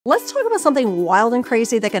Let's talk about something wild and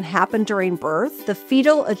crazy that can happen during birth, the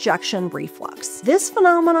fetal ejection reflex. This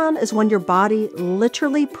phenomenon is when your body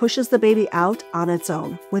literally pushes the baby out on its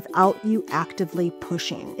own without you actively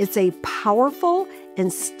pushing. It's a powerful,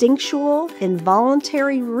 instinctual,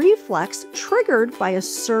 involuntary reflex triggered by a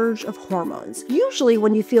surge of hormones, usually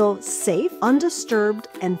when you feel safe, undisturbed,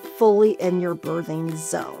 and fully in your birthing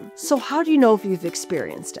zone. So how do you know if you've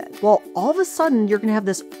experienced it? Well, all of a sudden, you're going to have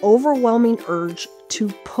this overwhelming urge to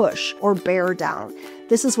push or bear down.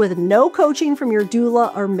 This is with no coaching from your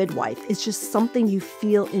doula or midwife. It's just something you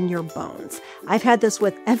feel in your bones. I've had this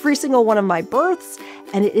with every single one of my births,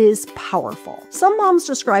 and it is powerful. Some moms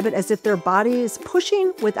describe it as if their body is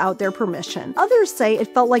pushing without their permission. Others say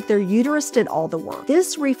it felt like their uterus did all the work.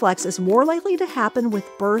 This reflex is more likely to happen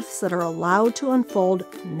with births that are allowed to unfold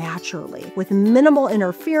naturally, with minimal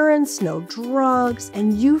interference, no drugs,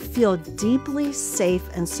 and you feel deeply safe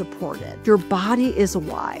and supported. Your body is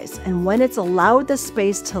wise, and when it's allowed the space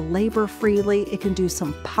to labor freely, it can do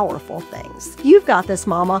some powerful things. You've got this,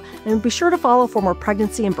 mama, and be sure to follow for more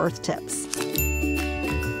pregnancy and birth tips.